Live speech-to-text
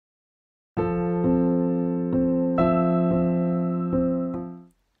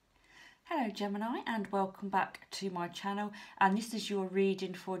Hello Gemini, and welcome back to my channel, and this is your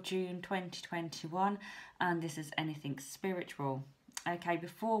reading for June 2021, and this is anything spiritual. Okay,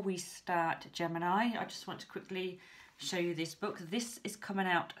 before we start Gemini, I just want to quickly show you this book. This is coming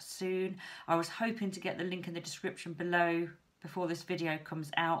out soon. I was hoping to get the link in the description below before this video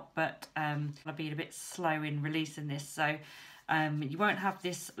comes out, but I've been a bit slow in releasing this, so you won't have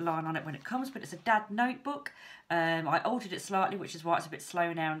this line on it when it comes, but it's a dad notebook. I altered it slightly, which is why it's a bit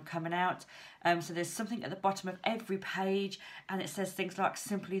slow now and coming out. So there's something at the bottom of every page, and it says things like,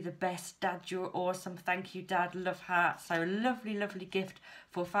 simply the best, Dad, you're awesome, thank you, Dad, love heart. So a lovely, lovely gift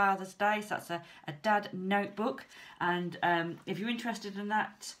for Father's Day. So that's a dad notebook. And if you're interested in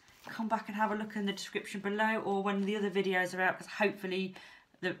that, come back and have a look in the description below, or when the other videos are out, because hopefully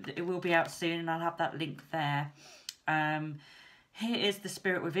it will be out soon, and I'll have that link there. Here is The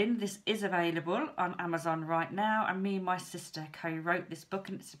Spirit Within. This is available on Amazon right now, and me and my sister co-wrote this book,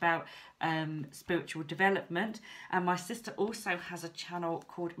 and it's about spiritual development. And my sister also has a channel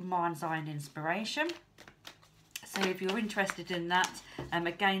called Mind's Eye and Inspiration. So if you're interested in that,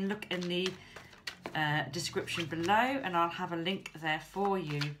 again, look in the description below, and I'll have a link there for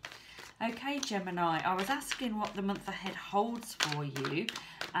you. Okay, Gemini, I was asking what the month ahead holds for you,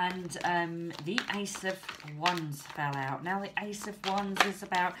 and the Ace of Wands fell out. Now, the Ace of Wands is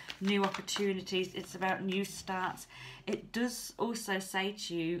about new opportunities. It's about new starts. It does also say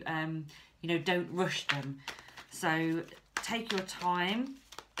to you, you know, don't rush them. So take your time.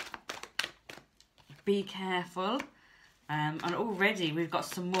 Be careful. And already we've got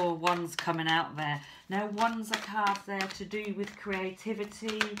some more wands coming out there. Now, wands are cards there to do with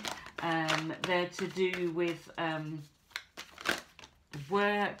creativity. They're to do with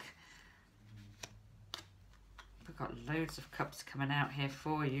work. We've got loads of cups coming out here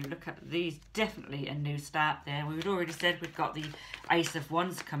for you. Look at these, definitely a new start there. We'd already said we've got the Ace of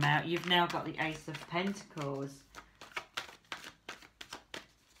Wands come out. You've now got the Ace of Pentacles.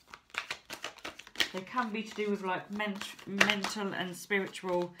 They can be to do with like mental and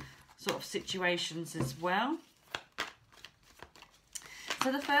spiritual sort of situations as well.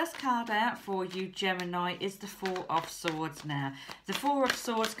 So the first card out for you, Gemini, is the Four of Swords now. The Four of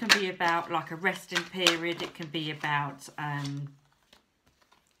Swords can be about like a resting period. It can be about,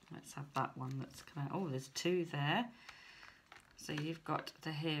 let's have that one that's come out. Oh, there's two there. So you've got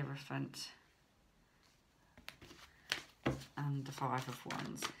the Hierophant and the Five of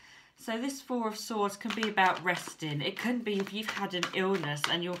Wands. So this Four of Swords can be about resting. It can be if you've had an illness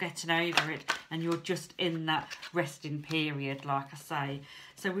and you're getting over it and you're just in that resting period, like I say.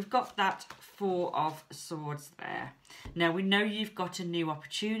 So we've got that Four of Swords there. Now, we know you've got a new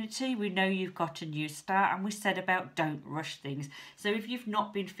opportunity. We know you've got a new start. And we said about don't rush things. So if you've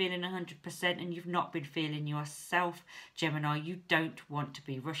not been feeling 100% and you've not been feeling yourself, Gemini, you don't want to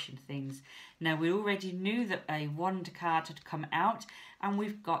be rushing things. Now, we already knew that a Wand card had come out. And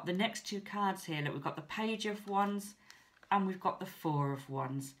we've got the next two cards here. Look, we've got the Page of Wands and we've got the Four of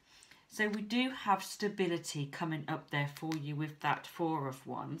Wands. So we do have stability coming up there for you with that Four of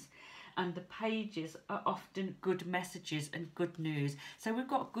Wands. And the pages are often good messages and good news. So we've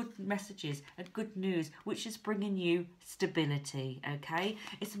got good messages and good news, which is bringing you stability, okay?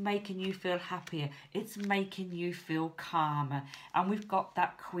 It's making you feel happier. It's making you calmer. calmer. And we've got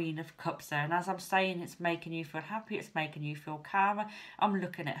that Queen of Cups there. And as I'm saying, it's making you feel happy. It's making you feel calmer. I'm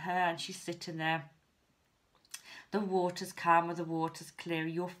looking at her and she's sitting there. The water's calmer. The water's clearer.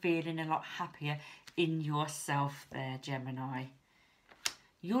 You're feeling a lot happier in yourself there, Gemini.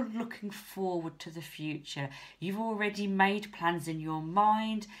 You're looking forward to the future. You've already made plans in your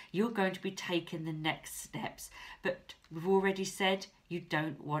mind. You're going to be taking the next steps. But we've already said you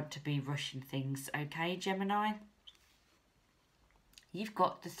don't want to be rushing things, okay, Gemini? You've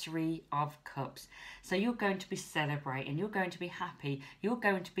got the Three of Cups. So you're going to be celebrating. You're going to be happy. You're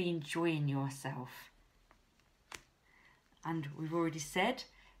going to be enjoying yourself. And we've already said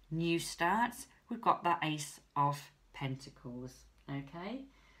new starts. We've got that Ace of Pentacles. Okay,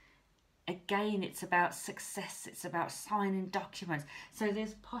 again, it's about success. It's about signing documents. So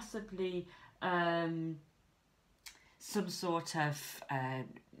there's possibly some sort of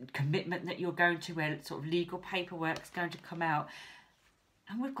commitment that you're going to, where sort of legal paperwork is going to come out.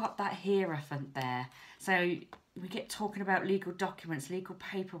 And we've got that Hierophant there. So we get talking about legal documents, legal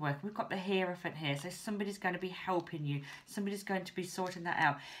paperwork. We've got the Hierophant here. So somebody's going to be helping you. Somebody's going to be sorting that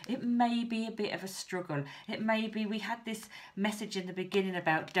out. It may be a bit of a struggle. It may be, we had this message in the beginning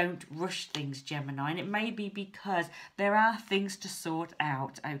about don't rush things, Gemini. And it may be because there are things to sort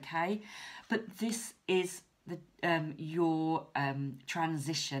out, okay? But this is your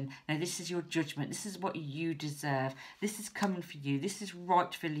transition. Now this is your judgment. This is what you deserve. This is coming for you. This is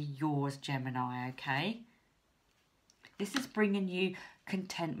rightfully yours, Gemini, okay? This is bringing you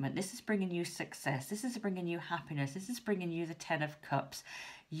contentment. This is bringing you success. This is bringing you happiness. This is bringing you the 10 of Cups.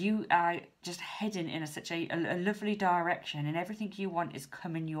 You are just heading in such a lovely direction, and everything you want is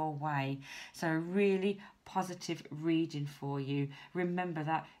coming your way. So a really positive reading for you. Remember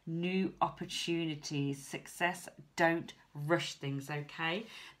that new opportunities, success, don't rush things, okay?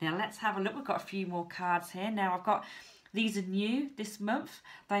 Now let's have a look. We've got a few more cards here. Now these are new this month.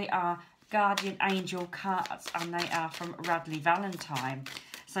 They are Guardian Angel cards, and they are from Radley Valentine.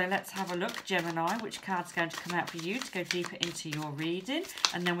 So let's have a look, Gemini, which card's going to come out for you to go deeper into your reading.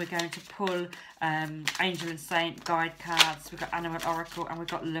 And then we're going to pull Angel and Saint guide cards. We've got Animal Oracle, and we've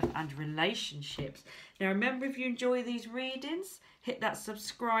got Love and Relationships. Now remember, if you enjoy these readings, hit that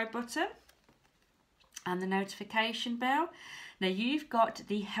subscribe button and the notification bell. Now you've got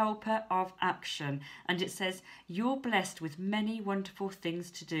the Helper of Action, and it says, you're blessed with many wonderful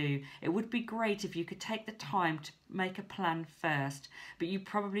things to do. It would be great if you could take the time to make a plan first, but you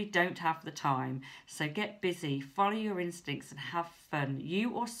probably don't have the time. So get busy, follow your instincts and have fun.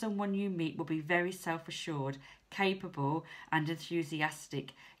 You or someone you meet will be very self-assured, capable and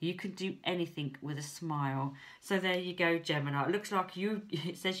enthusiastic. You can do anything with a smile. So there you go, Gemini. It looks like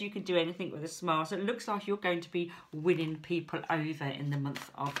it says you can do anything with a smile. So it looks like you're going to be winning people over in the month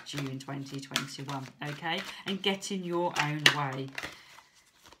of June 2021, okay? And getting your own way.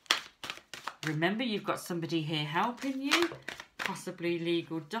 Remember, you've got somebody here helping you, possibly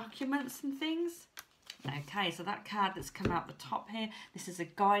legal documents and things. Okay, so that card that's come out the top here, this is a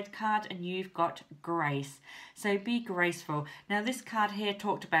guide card, and you've got grace. So be graceful. Now this card here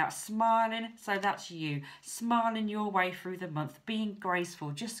talked about smiling, so that's you. Smiling your way through the month, being graceful,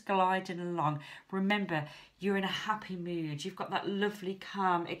 just gliding along. Remember, you're in a happy mood. You've got that lovely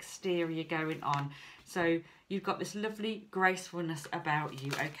calm exterior going on. So you've got this lovely gracefulness about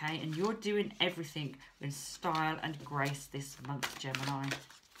you, okay? And you're doing everything with style and grace this month, Gemini.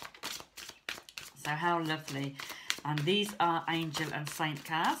 So how lovely. And these are Angel and Saint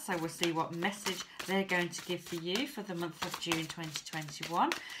cards. So we'll see what message they're going to give for you for the month of June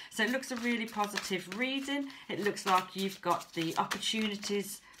 2021. So it looks a really positive reading. It looks like you've got the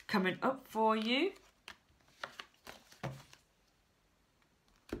opportunities coming up for you.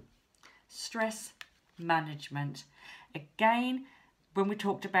 Stress management. Again, when we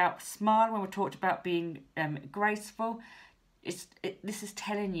talked about smile, when we talked about being graceful, this is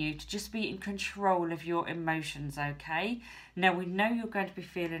telling you to just be in control of your emotions, okay? Now, we know you're going to be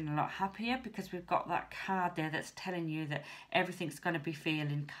feeling a lot happier because we've got that card there that's telling you that everything's going to be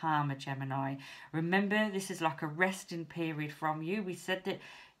feeling calmer, Gemini. Remember, this is like a resting period from you. We said that,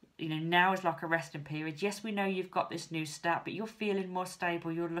 you know, now is like a resting period. Yes, we know you've got this new start, but you're feeling more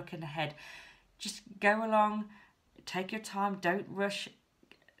stable. You're looking ahead. Just go along, take your time, don't rush.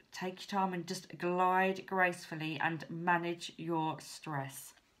 Take your time and just glide gracefully and manage your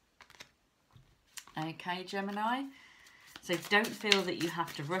stress. Okay, Gemini? So don't feel that you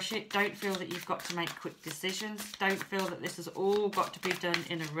have to rush it. Don't feel that you've got to make quick decisions. Don't feel that this has all got to be done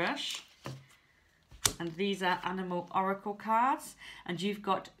in a rush. And these are Animal Oracle cards. And you've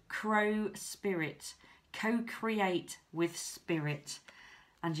got Crow Spirit. Co-create with Spirit.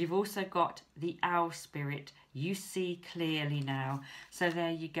 And you've also got the Owl Spirit. You see clearly now. So there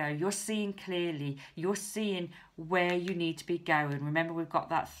you go. You're seeing clearly. You're seeing where you need to be going. Remember, we've got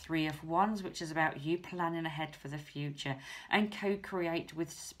that 3 of Wands, which is about you planning ahead for the future. And co-create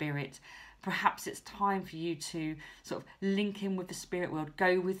with Spirit. Perhaps it's time for you to sort of link in with the spirit world.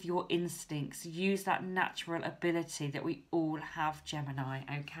 Go with your instincts. Use that natural ability that we all have, Gemini,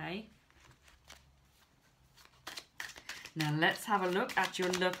 okay? Now let's have a look at your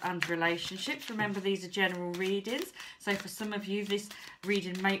love and relationships. Remember, these are general readings. So for some of you, this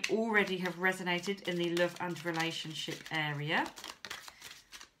reading may already have resonated in the love and relationship area.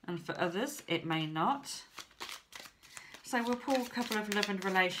 And for others, it may not. So we'll pull a couple of love and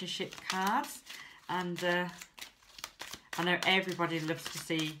relationship cards. And I know everybody loves to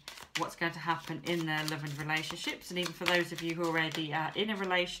see what's going to happen in their love and relationships. And even for those of you who already are in a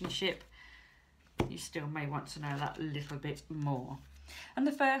relationship, you still may want to know that a little bit more. And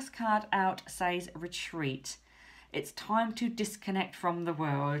the first card out says retreat. It's time to disconnect from the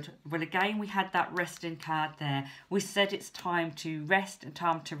world. Well, again, we had that resting card there. We said it's time to rest and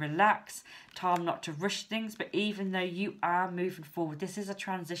time to relax, time not to rush things. But even though you are moving forward, this is a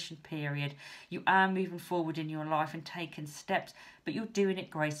transition period. You are moving forward in your life and taking steps, but you're doing it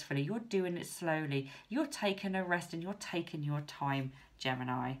gracefully. You're doing it slowly. You're taking a rest and you're taking your time,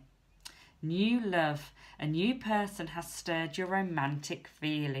 Gemini. new love. A new person has stirred your romantic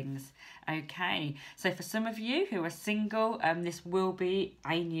feelings. Okay, so for some of you who are single, this will be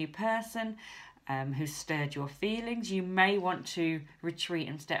a new person who's stirred your feelings. You may want to retreat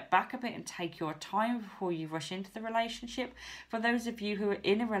and step back a bit and take your time before you rush into the relationship. For those of you who are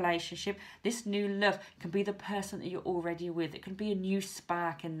in a relationship, this new love can be the person that you're already with. It can be a new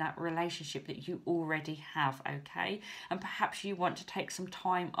spark in that relationship that you already have, okay? And perhaps you want to take some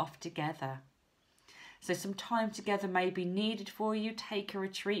time off together. So some time together may be needed for you. Take a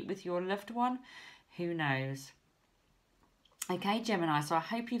retreat with your loved one. Who knows? Okay, Gemini, so I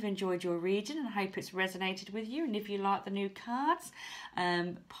hope you've enjoyed your reading and I hope it's resonated with you. And if you like the new cards,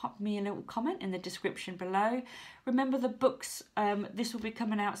 pop me a little comment in the description below. Remember the books, this will be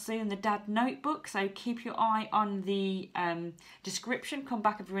coming out soon, the Dad Notebook, so keep your eye on the description. Come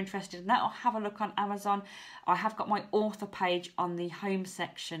back if you're interested in that, or have a look on Amazon. I have got my author page on the home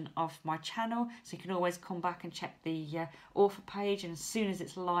section of my channel, so you can always come back and check the author page, and as soon as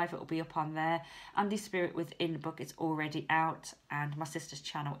it's live it will be up on there. And the Spirit Within book is already out, and my sister's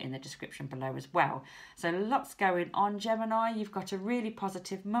channel in the description below as well. So lots going on, Gemini. You've got a really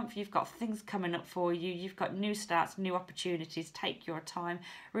positive month. You've got things coming up for you. You've got new starts, new opportunities. Take your time.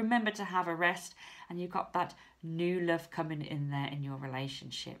 Remember to have a rest, and you've got that new love coming in there in your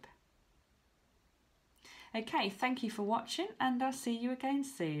relationship. Okay, thank you for watching, and I'll see you again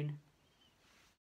soon.